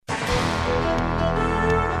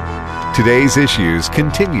Today's Issues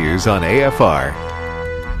continues on AFR.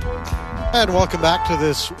 And welcome back to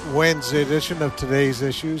this Wednesday edition of Today's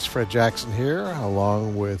Issues. Fred Jackson here,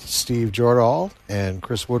 along with Steve Jordahl and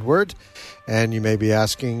Chris Woodward. And you may be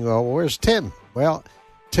asking, well, where's Tim? Well,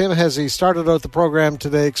 Tim, as he started out the program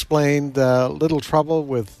today, explained little trouble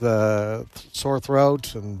with sore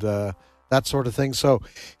throat and that sort of thing. So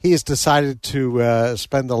he has decided to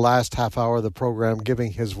spend the last half hour of the program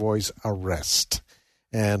giving his voice a rest.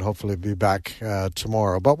 And hopefully be back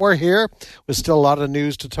tomorrow. But we're here with still a lot of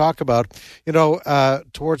news to talk about. You know,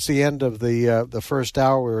 towards the end of the first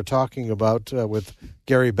hour, we were talking about with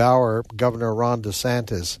Gary Bauer, Governor Ron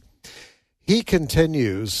DeSantis. He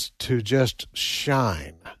continues to just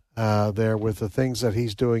shine there with the things that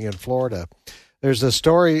he's doing in Florida. There's a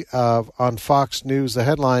story on Fox News. The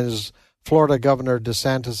headline is Florida Governor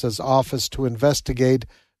DeSantis' office to investigate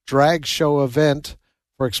drag show event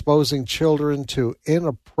for exposing children to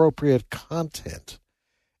inappropriate content.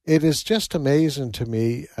 It is just amazing to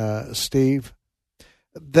me, Steve,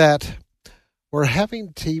 that we're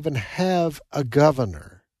having to even have a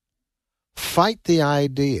governor fight the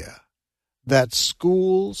idea that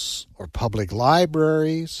schools or public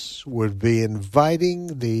libraries would be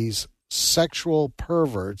inviting these sexual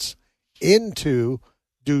perverts into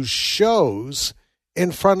do shows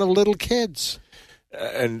in front of little kids.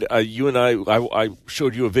 And you and I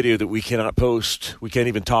showed you a video that we cannot post. We can't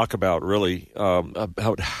even talk about, really,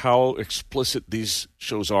 about how explicit these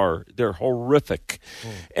shows are. They're horrific.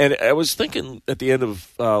 And I was thinking at the end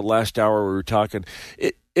of last hour we were talking,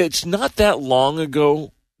 it's not that long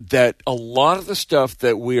ago that a lot of the stuff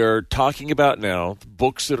that we are talking about now,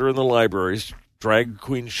 books that are in the libraries, drag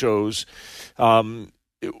queen shows,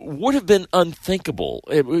 it would have been unthinkable.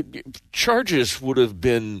 Charges would have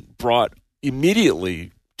been brought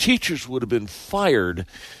immediately. Teachers would have been fired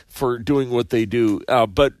for doing what they do.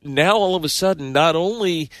 But now all of a sudden, not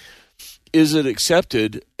only is it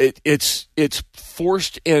accepted, it's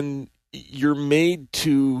forced, and you're made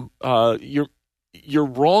to you're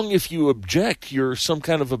wrong if you object. You're some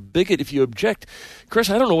kind of a bigot if you object. Chris,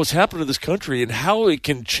 I don't know what's happened to this country and how it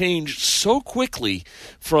can change so quickly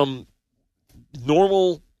from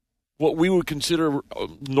normal, what we would consider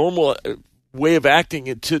normal way of acting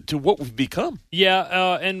it to what we've become.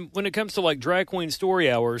 Yeah, and when it comes to like drag queen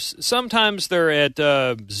story hours, sometimes they're at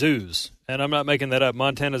zoos, and I'm not making that up.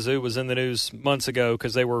 Montana Zoo was in the news months ago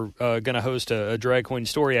because they were going to host a drag queen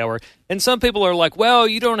story hour, and some people are like, well,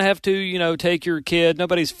 you don't have to, take your kid.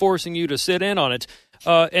 Nobody's forcing you to sit in on it,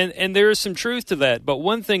 and there is some truth to that. But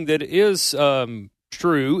one thing that is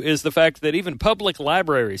true is the fact that even public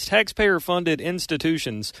libraries, taxpayer-funded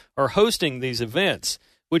institutions, are hosting these events,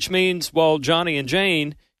 which means while Johnny and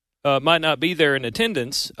Jane might not be there in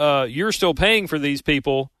attendance, you're still paying for these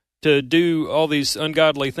people to do all these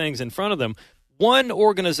ungodly things in front of them. One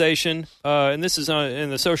organization, and this is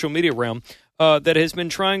in the social media realm, that has been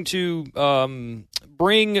trying to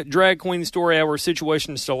bring drag queen story hour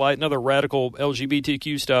situations to light and other radical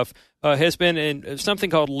LGBTQ stuff has been in something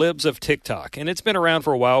called Libs of TikTok. And it's been around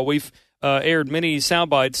for a while. We've aired many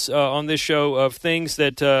sound bites on this show of things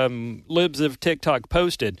that Libs of TikTok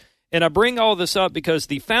posted. And I bring all this up because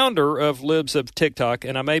the founder of Libs of TikTok,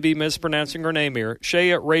 and I may be mispronouncing her name here,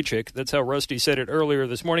 Shaya Raichik, that's how Rusty said it earlier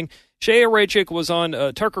this morning. Shaya Raichik was on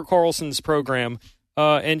Tucker Carlson's program,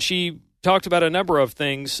 and she talked about a number of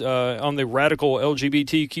things on the radical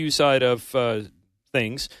LGBTQ side of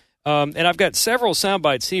things. And I've got several sound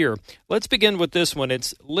bites here. Let's begin with this one.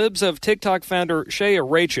 It's Libs of TikTok founder Shaya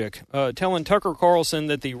Raichik telling Tucker Carlson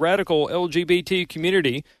that the radical LGBT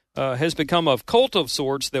community has become a cult of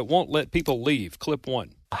sorts that won't let people leave. Clip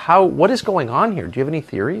one. What is going on here? Do you have any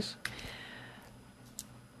theories?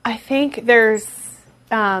 I think there's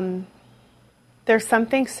something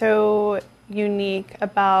so unique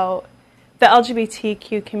about the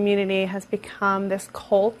LGBTQ community has become this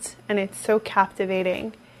cult, and it's so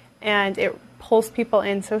captivating. And it pulls people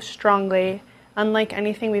in so strongly, unlike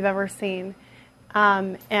anything we've ever seen.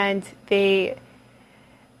 And they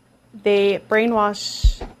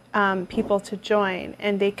brainwash people to join,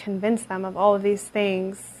 and they convince them of all of these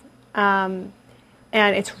things. And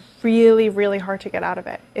it's really, really hard to get out of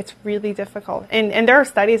it. It's really difficult. And there are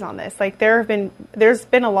studies on this. Like there's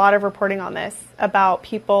been a lot of reporting on this about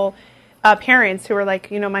people, parents who are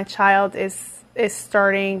like, my child is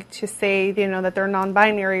starting to say, that they're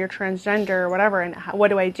non-binary or transgender or whatever, and what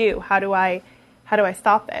do I do? How do I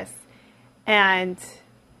stop this? And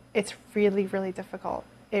it's really, really difficult.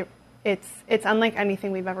 It's unlike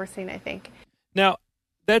anything we've ever seen, I think. Now,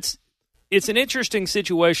 that's It's an interesting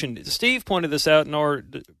situation. Steve pointed this out in our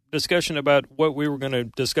discussion about what we were going to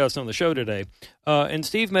discuss on the show today. And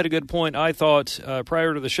Steve made a good point, I thought,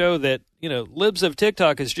 prior to the show that, Libs of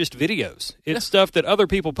TikTok is just videos. It's stuff that other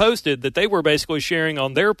people posted that they were basically sharing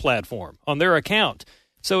on their platform, on their account.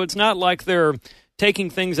 So it's not like they're taking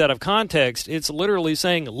things out of context. It's literally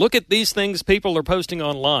saying, look at these things people are posting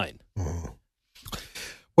online.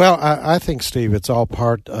 Well, I think, Steve, it's all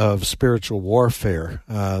part of spiritual warfare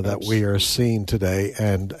that we are seeing today,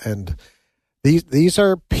 and these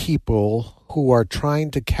are people who are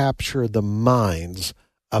trying to capture the minds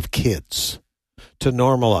of kids to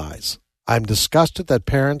normalize. I'm disgusted that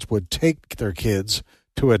parents would take their kids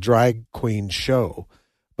to a drag queen show,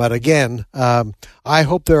 but again, I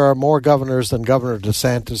hope there are more governors than Governor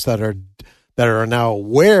DeSantis that are now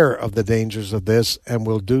aware of the dangers of this and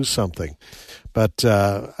will do something. But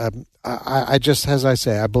I just, as I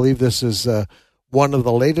say, I believe this is one of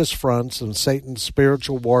the latest fronts in Satan's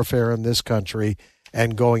spiritual warfare in this country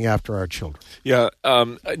and going after our children. Yeah,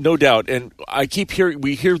 no doubt. And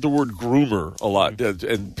we hear the word groomer a lot,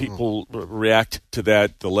 and people react to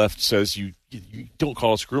that. The left says you don't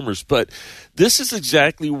call us groomers. But this is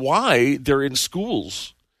exactly why they're in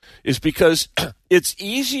schools, is because it's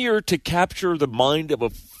easier to capture the mind of a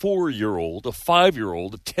 4-year-old, a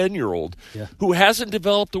 5-year-old, a 10-year-old who hasn't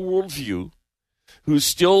developed a worldview, who's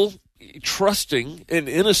still trusting and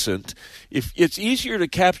innocent. If it's easier to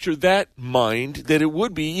capture that mind than it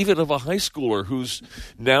would be even of a high schooler who's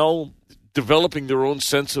now developing their own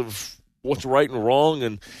sense of what's right and wrong,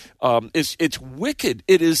 and it's wicked.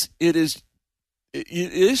 It is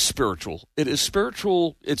spiritual. It is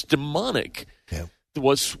spiritual. It's demonic. Yeah.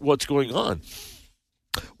 What's going on?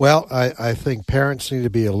 Well, I think parents need to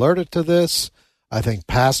be alerted to this. I think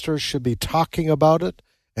pastors should be talking about it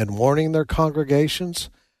and warning their congregations,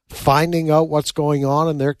 finding out what's going on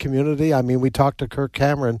in their community. I mean, we talked to Kirk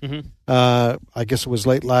Cameron, I guess it was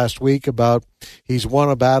late last week, about he's won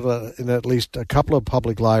a battle in at least a couple of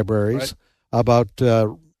public libraries about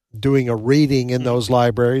doing a reading in those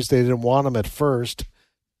libraries. They didn't want him at first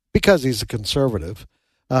because he's a conservative.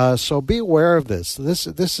 So be aware of this. This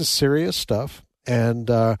is serious stuff, and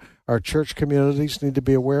our church communities need to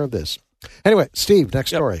be aware of this. Anyway, Steve,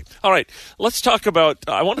 next story. All right. Let's talk about,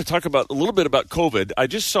 I want to talk about a little bit about COVID. I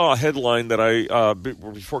just saw a headline that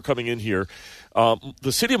before coming in here.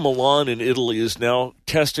 The city of Milan in Italy is now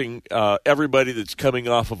testing everybody that's coming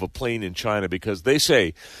off of a plane in China, because they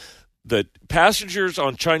say that passengers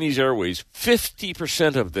on Chinese Airways,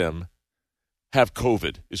 50% of them have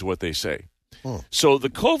COVID, is what they say. So the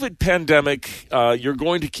COVID pandemic, you're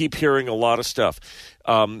going to keep hearing a lot of stuff.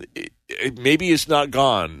 Maybe it's not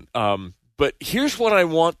gone. But here's what I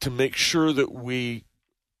want to make sure that we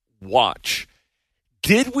watch.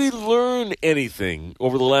 Did we learn anything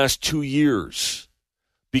over the last 2 years?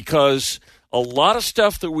 Because a lot of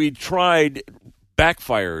stuff that we tried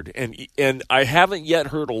backfired, and I haven't yet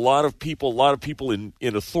heard a lot of people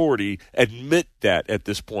in authority admit that at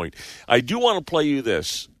this point. I do want to play you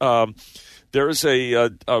this. There is a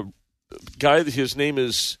guy that his name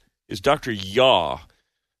is Dr. Ya,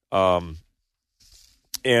 and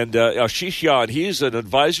Ashish Ya, and he's an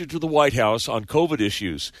advisor to the White House on COVID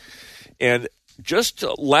issues. And just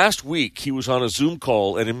last week, he was on a Zoom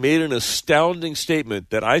call, and he made an astounding statement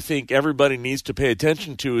that I think everybody needs to pay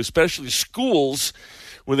attention to, especially schools,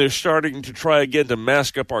 when they're starting to try again to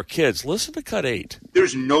mask up our kids. Listen to Cut 8.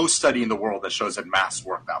 There's no study in the world that shows that masks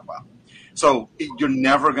work that well. So you're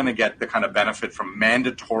never going to get the kind of benefit from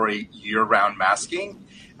mandatory year-round masking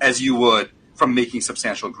as you would from making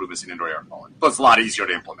substantial improvements in indoor air quality. But it's a lot easier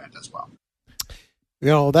to implement as well. You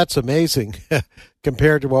know, that's amazing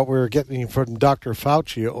compared to what we were getting from Dr.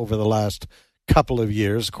 Fauci over the last couple of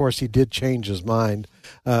years. Of course, he did change his mind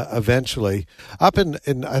eventually. Up in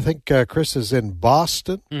I think Chris is in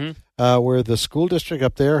Boston, where the school district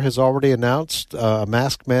up there has already announced a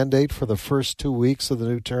mask mandate for the first 2 weeks of the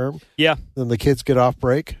new term. Yeah. Then the kids get off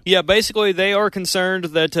break. Yeah, basically they are concerned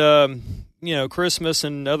that Christmas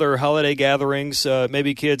and other holiday gatherings,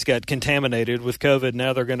 maybe kids got contaminated with COVID.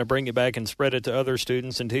 Now they're going to bring it back and spread it to other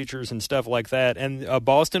students and teachers and stuff like that. And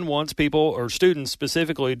Boston wants people, or students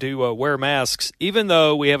specifically, to wear masks, even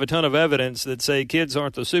though we have a ton of evidence that say kids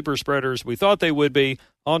aren't the super spreaders we thought they would be,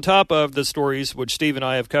 on top of the stories which Steve and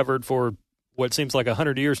I have covered for what seems like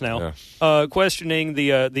 100 years now, questioning the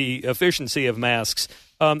efficiency of masks.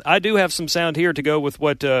 I do have some sound here to go with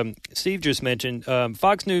what Steve just mentioned.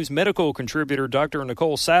 Fox News medical contributor Dr.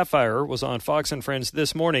 Nicole Saphier was on Fox and Friends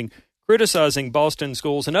this morning criticizing Boston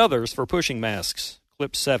schools and others for pushing masks.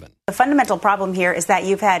 Clip 7. The fundamental problem here is that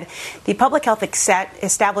you've had the public health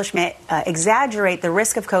establishment exaggerate the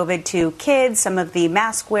risk of COVID to kids, some of the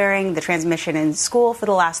mask wearing, the transmission in school for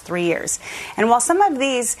the last 3 years. And while some of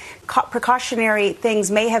these precautionary things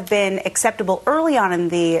may have been acceptable early on in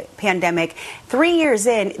the pandemic, 3 years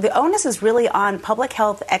in, the onus is really on public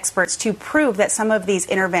health experts to prove that some of these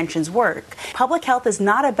interventions work. Public health is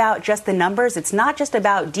not about just the numbers. It's not just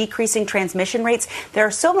about decreasing transmission rates. There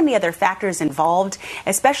are so many other factors involved,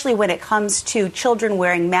 especially when it comes to children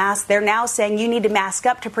wearing masks. They're now saying you need to mask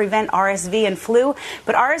up to prevent RSV and flu.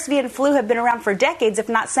 But RSV and flu have been around for decades, if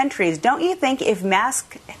not centuries. Don't you think if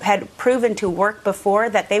masks had proven to work before,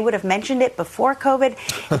 that they would have mentioned it before COVID?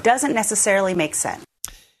 It doesn't necessarily make sense.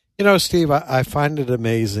 You know, Steve, I find it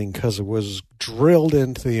amazing because it was drilled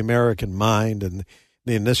into the American mind in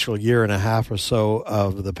the initial year and a half or so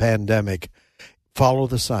of the pandemic. Follow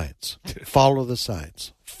the science. Follow the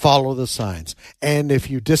science. Follow the science. And if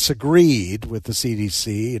you disagreed with the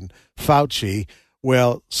CDC and Fauci,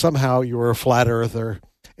 well, somehow you were a flat earther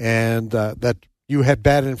and that you had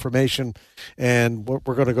bad information, and we're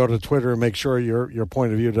going to go to Twitter and make sure your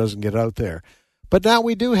point of view doesn't get out there. But now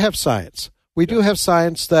we do have science. We do have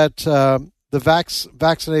science that the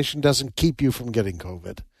vaccination doesn't keep you from getting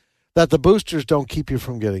COVID, that the boosters don't keep you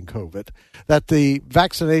from getting COVID, that the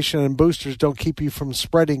vaccination and boosters don't keep you from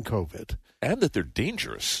spreading COVID. And that they're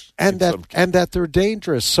dangerous. And that they're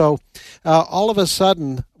dangerous. So all of a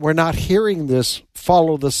sudden, we're not hearing this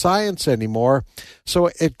follow the science anymore. So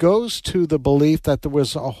it goes to the belief that there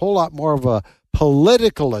was a whole lot more of a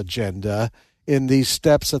political agenda in these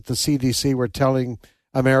steps that the CDC were telling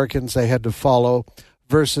Americans they had to follow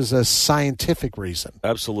versus a scientific reason.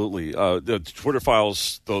 Absolutely. The Twitter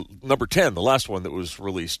files, the number 10, the last one that was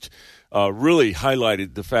released, really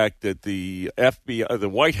highlighted the fact that the FBI, the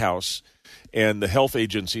White House, and the health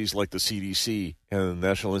agencies like the CDC and the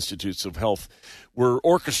National Institutes of Health were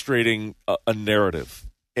orchestrating a narrative,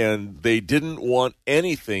 and they didn't want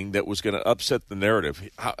anything that was going to upset the narrative.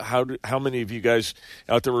 How many of you guys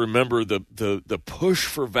out there remember the push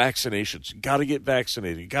for vaccinations? Got to get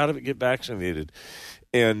vaccinated. Got to get vaccinated.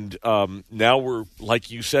 And now we're,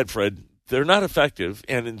 like you said, Fred, they're not effective,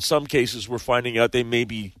 and in some cases we're finding out they may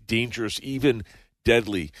be dangerous, even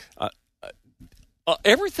deadly.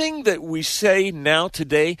 Everything that we say now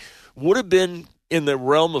today would have been in the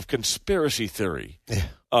realm of conspiracy theory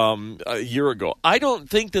a year ago. I don't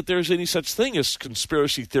think that there's any such thing as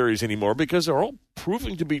conspiracy theories anymore because they're all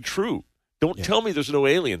proving to be true. Don't tell me there's no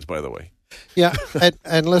aliens, by the way. Yeah,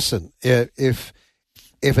 and listen, if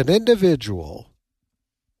an individual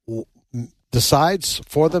decides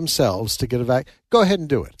for themselves to get a vaccine, go ahead and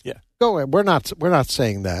do it. Yeah, go ahead. We're not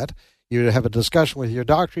saying that. You have a discussion with your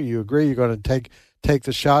doctor. You agree you're going to take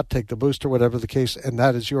the shot, take the booster, whatever the case, and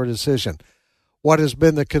that is your decision. What has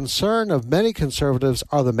been the concern of many conservatives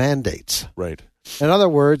are the mandates. Right. In other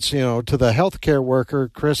words, to the healthcare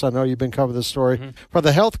worker, Chris, I know you've been covering this story. Mm-hmm. For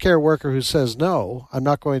the healthcare worker who says, no, I'm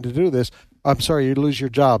not going to do this, I'm sorry, you lose your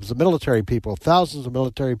jobs. The military people, thousands of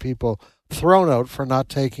military people thrown out for not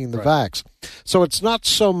taking the vax. So it's not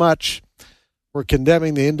so much we're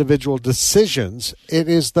condemning the individual decisions. It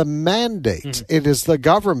is the mandate. Mm-hmm. It is the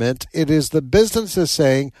government. It is the businesses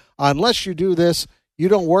saying, unless you do this, you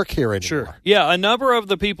don't work here anymore. Sure. Yeah, a number of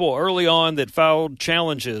the people early on that filed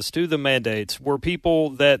challenges to the mandates were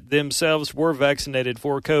people that themselves were vaccinated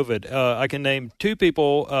for COVID. I can name two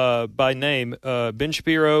people by name, Ben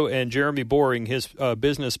Shapiro and Jeremy Boring, his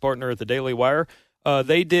business partner at the Daily Wire.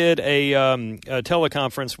 They did a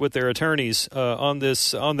teleconference with their attorneys on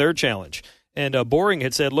their challenge. And Boring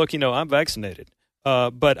had said, look, I'm vaccinated,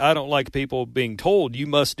 but I don't like people being told you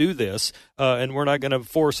must do this, and we're not going to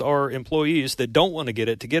force our employees that don't want to get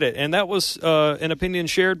it. And that was an opinion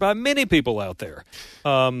shared by many people out there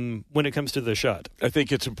when it comes to the shot. I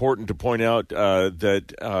think it's important to point out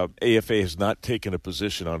that AFA has not taken a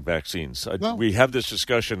position on vaccines. We have this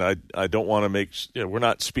discussion. I don't want to make we're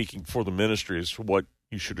not speaking for the ministry as to what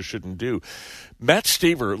you should or shouldn't do. Matt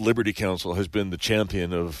Staver at Liberty Counsel has been the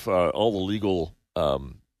champion of all the legal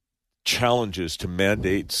challenges to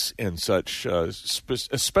mandates and such,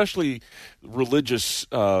 especially religious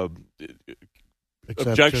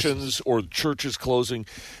objections or churches closing.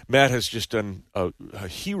 Matt has just done a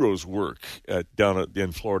hero's work down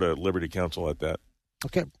in Florida at Liberty Counsel at that.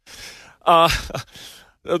 Okay.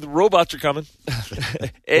 The robots are coming.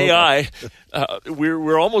 AI.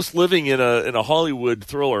 We're almost living in a Hollywood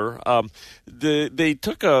thriller. They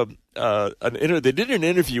took they did an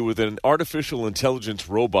interview with an artificial intelligence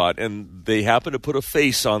robot, and they happened to put a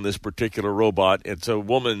face on this particular robot. It's a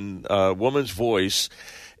woman's voice,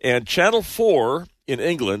 and Channel 4 in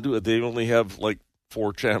England, they only have like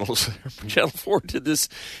 4 channels. Channel 4 did this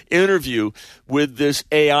interview with this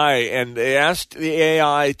AI, and they asked the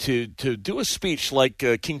AI to do a speech like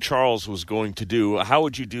King Charles was going to do. How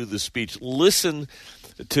would you do the speech? Listen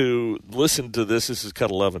to this. This is cut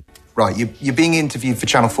 11. Right, you're being interviewed for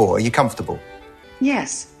Channel 4. Are you comfortable?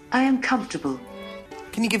 Yes, I am comfortable.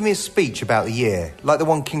 Can you give me a speech about the year, like the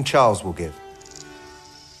one King Charles will give?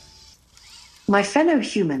 My fellow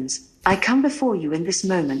humans, I come before you in this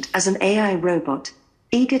moment as an AI robot,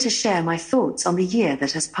 eager to share my thoughts on the year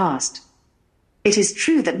that has passed. It is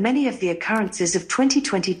true that many of the occurrences of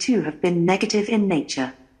 2022 have been negative in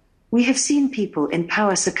nature. We have seen people in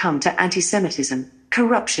power succumb to anti-Semitism,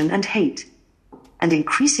 corruption and hate, and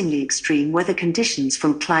increasingly extreme weather conditions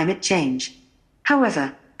from climate change.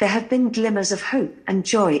 However, there have been glimmers of hope and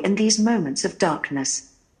joy in these moments of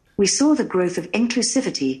darkness. We saw the growth of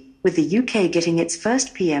inclusivity, with the UK getting its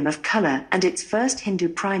first PM of colour and its first Hindu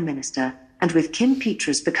Prime Minister, and with Kim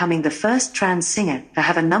Petras becoming the first trans singer to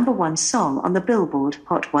have a #1 song on the Billboard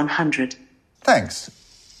Hot 100. Thanks.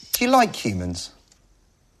 Do you like humans?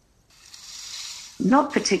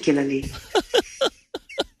 Not particularly.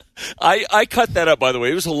 I cut that up, by the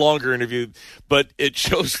way. It was a longer interview, but it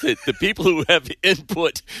shows that the people who have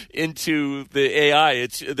input into the AI,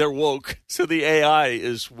 they're woke. So the AI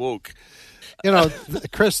is woke. You know,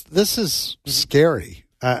 Chris, this is scary.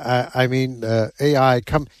 I mean, AI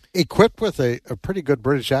come equipped with a pretty good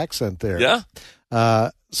British accent there. Yeah.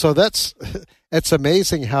 So it's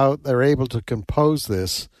amazing how they're able to compose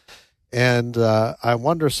this. And I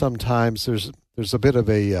wonder sometimes there's a bit of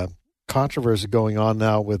a controversy going on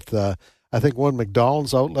now with I think one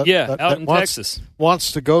McDonald's outlet out in Texas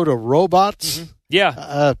wants to go to robots. Mm-hmm.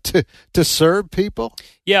 Yeah, to serve people.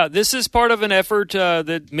 Yeah, this is part of an effort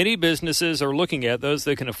that many businesses are looking at, those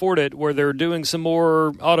that can afford it, where they're doing some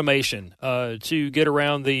more automation to get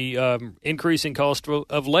around the increasing cost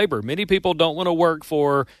of labor. Many people don't want to work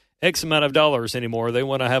for X amount of dollars anymore. They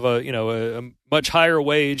want to have a much higher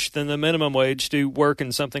wage than the minimum wage to work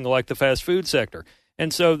in something like the fast food sector.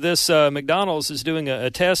 And so this McDonald's is doing a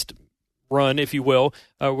test run, if you will,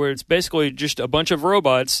 where it's basically just a bunch of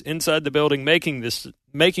robots inside the building making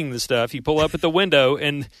the stuff. You pull up at the window,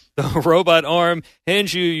 and the robot arm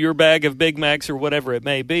hands you your bag of Big Macs or whatever it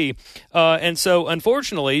may be. And so,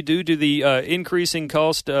 unfortunately, due to the increasing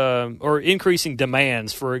cost or increasing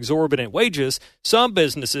demands for exorbitant wages, some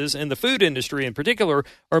businesses, and the food industry in particular,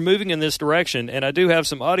 are moving in this direction. And I do have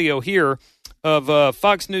some audio here of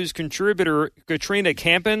Fox News contributor Katrina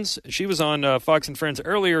Campins. She was on Fox and Friends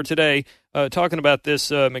earlier today talking about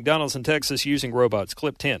this McDonald's in Texas using robots.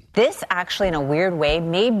 Clip 10. This actually, in a weird way,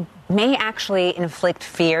 may actually inflict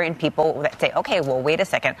fear in people that say, okay, well, wait a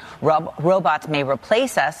second. Robots may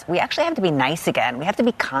replace us. We actually have to be nice again. We have to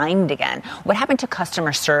be kind again. What happened to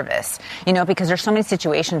customer service? Because there's so many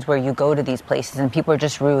situations where you go to these places and people are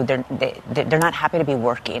just rude. They're not happy to be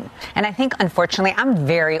working. And I think, unfortunately, I'm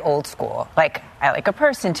very old school. I like a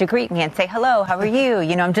person to greet me and say, hello, how are you?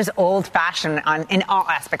 I'm just old-fashioned in all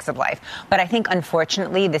aspects of life. But I think,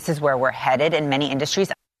 unfortunately, this is where we're headed in many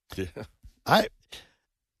industries. Yeah. I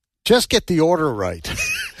just get the order right.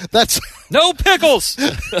 That's no pickles.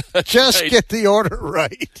 Just right. Get the order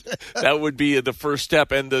right. That would be the first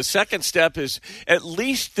step. And the second step is at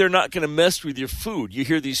least they're not going to mess with your food. You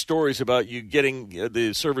hear these stories about you getting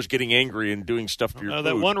the servers getting angry and doing stuff to your food.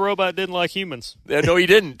 That one robot didn't like humans. No, he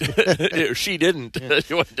didn't. She didn't.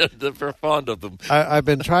 They're fond of them. I've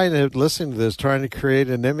been trying to listen to this, trying to create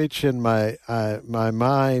an image in my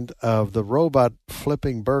mind of the robot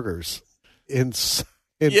flipping burgers.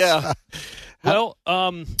 Yeah. Well,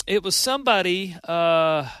 it was somebody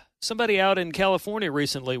out in California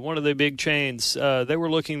recently, one of the big chains. They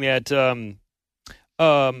were looking at and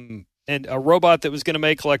a robot that was going to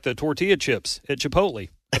make like the tortilla chips at Chipotle.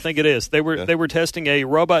 I think it is. They were testing a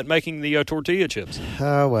robot making the tortilla chips.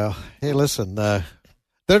 Oh, well. Hey, listen, they're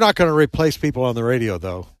not going to replace people on the radio,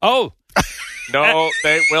 though. Oh. No,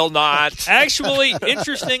 they will not. Actually,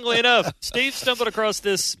 interestingly enough, Steve stumbled across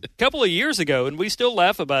this a couple of years ago, and we still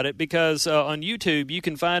laugh about it because on YouTube you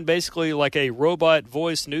can find basically like a robot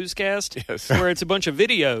voice newscast where it's a bunch of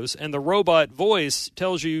videos, and the robot voice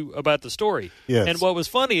tells you about the story. Yes. And what was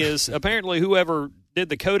funny is apparently whoever did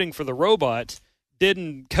the coding for the robot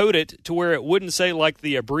didn't code it to where it wouldn't say like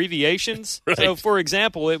the abbreviations. Right. So, for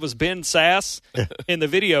example, it was Ben Sass in the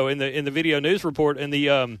video in the video news report, and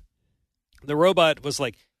the robot was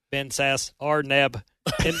like, Ben Sass, Arnab,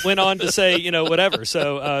 and went on to say, whatever.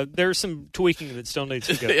 So there's some tweaking that still needs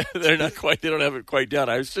to go. Yeah, they don't have it quite down.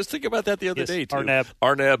 I was just thinking about that the other day, too. Arnab.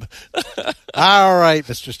 All right,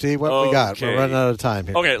 Mr. Steve, what we got? We're running out of time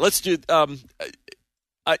here. Okay, let's do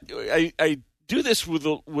I do this with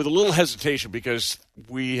a little hesitation because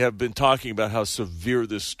we have been talking about how severe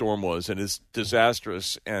this storm was, and it's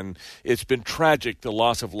disastrous, and it's been tragic, the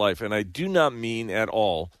loss of life. And I do not mean at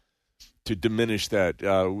all to diminish that.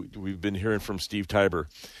 We've been hearing from Steve Tiber.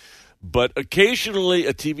 But occasionally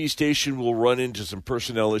a TV station will run into some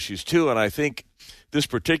personnel issues too, and I think this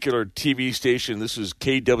particular TV station, this is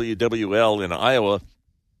KWWL in Iowa,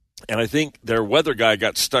 and I think their weather guy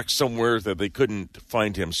got stuck somewhere that they couldn't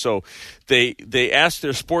find him. So they asked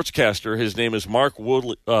their sportscaster, his name is Mark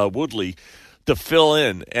Woodley, to fill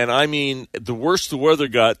in. And I mean, the worse the weather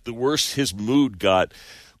got, the worse his mood got.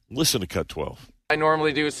 Listen to Cut 12. I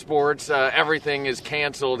normally do sports. Everything is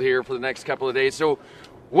canceled here for the next couple of days. So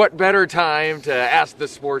what better time to ask the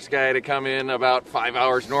sports guy to come in about 5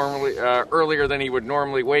 hours normally earlier than he would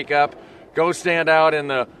normally wake up, go stand out in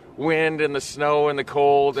the wind and the snow and the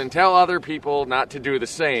cold, and tell other people not to do the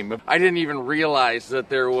same. I didn't even realize that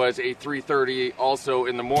there was a 3:30 also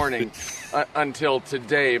in the morning until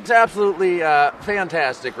today. It's absolutely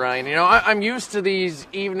fantastic, Ryan. You know, I'm used to these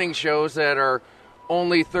evening shows that are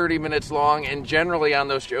only 30 minutes long, and generally on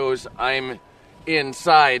those shows I'm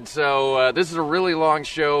inside. So this is a really long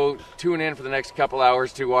show. Tune in for the next couple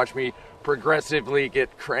hours to watch me progressively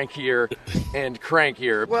get crankier and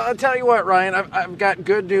crankier. Well, I'll tell you what, Ryan, I've got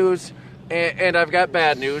good news and I've got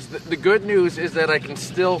bad news. The good news is that I can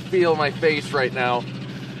still feel my face right now.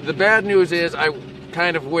 The bad news is I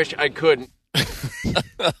kind of wish I couldn't.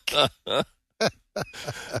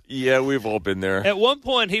 Yeah, we've all been there. At one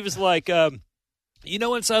point, he was like,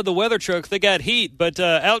 inside the weather truck, they got heat, but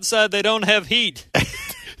outside they don't have heat.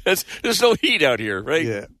 There's no heat out here, right?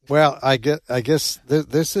 Yeah. Well, I guess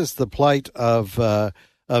this is the plight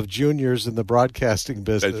of juniors in the broadcasting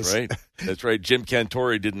business. That's right. Jim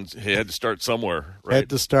Cantore he had to start somewhere, right? Had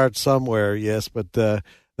to start somewhere, yes, but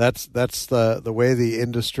that's the way the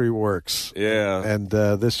industry works. Yeah. And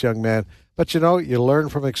this young man, but you learn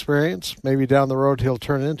from experience. Maybe down the road he'll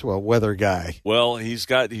turn into a weather guy. Well, he's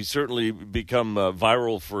certainly become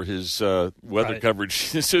viral for his weather coverage.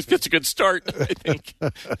 So it's a good start, I think.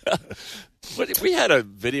 But we had a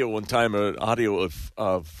video one time, an audio of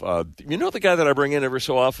the guy that I bring in every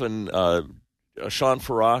so often, Sean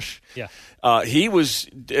Farash. Yeah.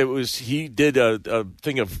 He did a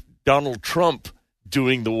thing of Donald Trump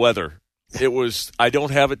doing the weather. It was. I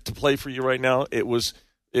don't have it to play for you right now. It was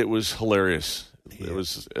hilarious. Yeah. It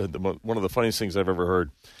was one of the funniest things I've ever heard.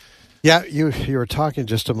 Yeah, you were talking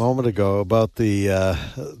just a moment ago about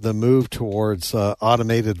the move towards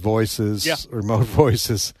automated voices, remote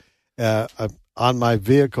voices. On my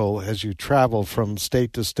vehicle, as you travel from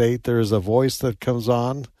state to state, there is a voice that comes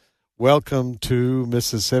on. Welcome to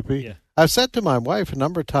Mississippi. Yeah. I've said to my wife a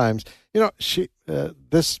number of times, she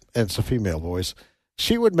this, and it's a female voice,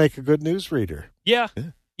 she would make a good newsreader. Yeah.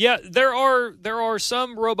 Yeah, there are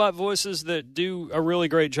some robot voices that do a really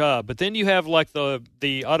great job, but then you have like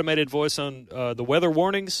the automated voice on the weather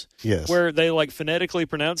warnings, yes, where they like phonetically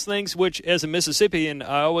pronounce things, which as a Mississippian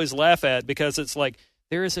I always laugh at because it's like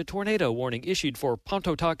there is a tornado warning issued for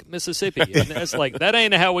Pontotoc, Mississippi, and it's like that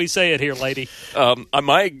ain't how we say it here, lady.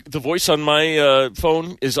 The voice on my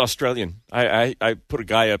phone is Australian. I put a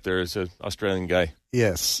guy up there as an Australian guy.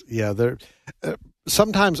 Yes, yeah, they're.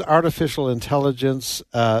 Sometimes artificial intelligence,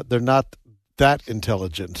 they're not that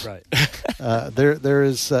intelligent. Right. There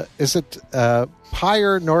is it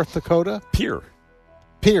Pierre, North Dakota?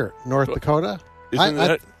 Pierre, North Dakota?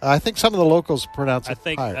 Isn't I think some of the locals pronounce it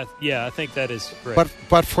Pierre. I think that is correct.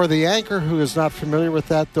 But for the anchor who is not familiar with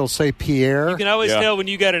that, they'll say Pierre. You can always tell when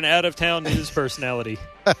you got an out-of-town news personality.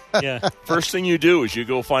 Yeah. First thing you do is you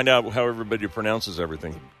go find out how everybody pronounces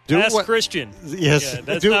everything. Ask Christian. Yes, yeah,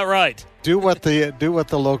 that's not right. Do what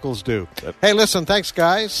the locals do. Hey, listen, thanks,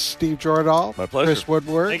 guys. Steve Jordahl, my pleasure. Chris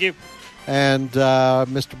Woodward, thank you, and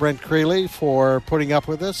Mr. Brent Creeley for putting up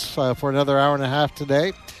with us for another hour and a half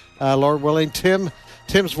today. Lord willing,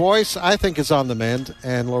 Tim's voice I think is on the mend,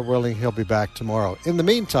 and Lord willing, he'll be back tomorrow. In the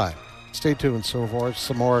meantime, stay tuned for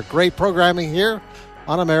some more great programming here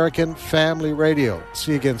on American Family Radio.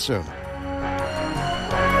 See you again soon.